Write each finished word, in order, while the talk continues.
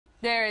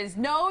There is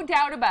no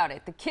doubt about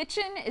it. The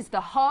kitchen is the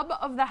hub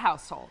of the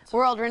household.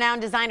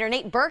 World-renowned designer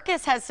Nate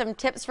Berkus has some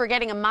tips for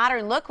getting a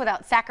modern look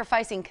without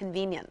sacrificing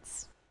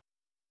convenience.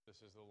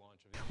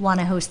 Want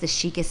to host the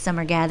chicest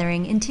summer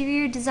gathering?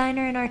 Interior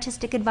designer and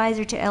artistic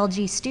advisor to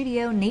LG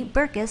Studio, Nate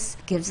Berkus,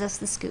 gives us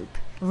the scoop.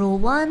 Rule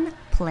 1,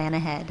 plan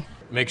ahead.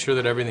 Make sure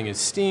that everything is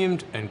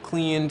steamed and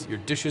cleaned, your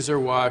dishes are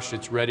washed,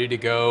 it's ready to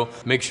go.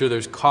 Make sure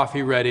there's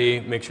coffee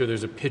ready, make sure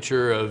there's a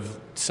pitcher of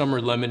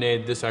summer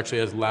lemonade. This actually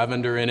has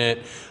lavender in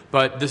it.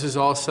 But this is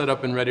all set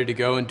up and ready to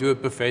go, and do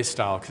it buffet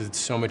style because it's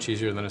so much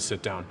easier than a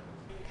sit down.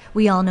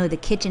 We all know the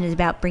kitchen is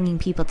about bringing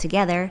people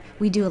together.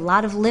 We do a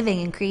lot of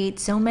living and create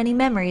so many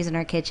memories in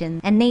our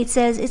kitchen. And Nate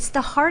says it's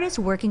the hardest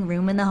working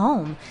room in the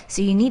home,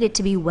 so you need it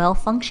to be well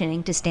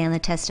functioning to stand the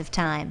test of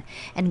time.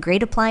 And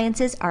great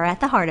appliances are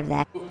at the heart of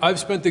that. I've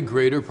spent the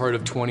greater part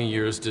of 20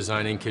 years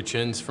designing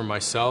kitchens for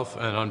myself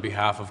and on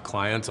behalf of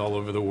clients all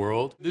over the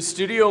world. The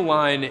studio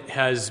line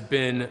has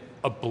been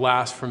a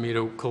blast for me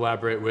to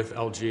collaborate with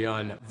LG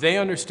on. They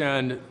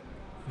understand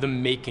the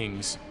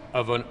makings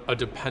of a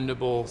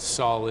dependable,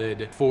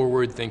 solid,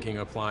 forward-thinking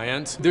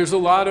appliance. There's a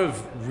lot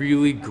of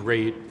really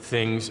great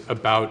things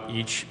about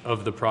each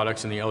of the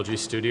products in the LG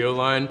Studio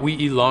line.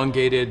 We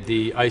elongated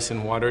the ice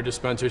and water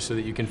dispenser so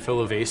that you can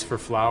fill a vase for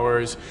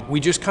flowers. We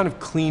just kind of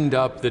cleaned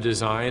up the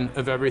design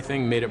of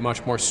everything, made it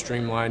much more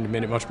streamlined,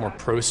 made it much more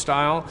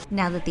pro-style.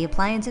 Now that the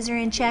appliances are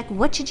in check,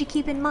 what should you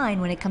keep in mind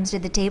when it comes to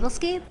the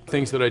tablescape?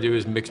 Things that I do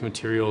is mix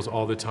materials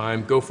all the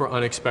time, go for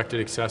unexpected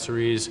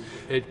accessories.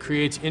 It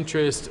creates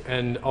interest,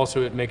 and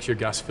also it makes your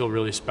guests feel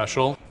really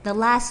special. The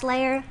last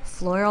layer,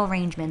 floral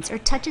arrangements or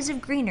touches of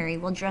greenery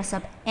will dress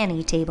up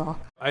any table.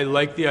 I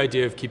like the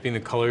idea of keeping the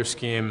color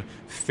scheme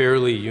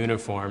fairly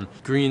uniform.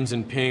 Greens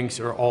and pinks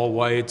or all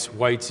whites,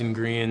 whites and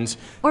greens.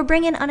 Or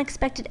bring in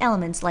unexpected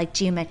elements like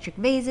geometric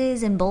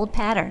vases and bold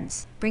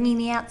patterns. Bringing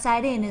the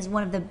outside in is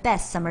one of the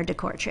best summer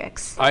decor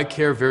tricks. I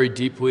care very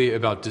deeply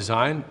about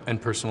design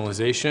and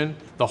personalization.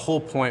 The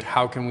whole point,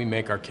 how can we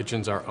make our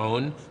kitchens our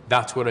own?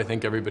 That's what I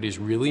think everybody's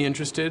really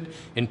interested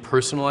in,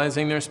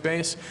 personalizing their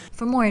space.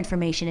 For more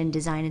information and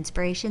design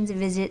inspirations,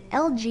 visit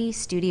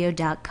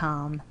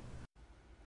lgstudio.com.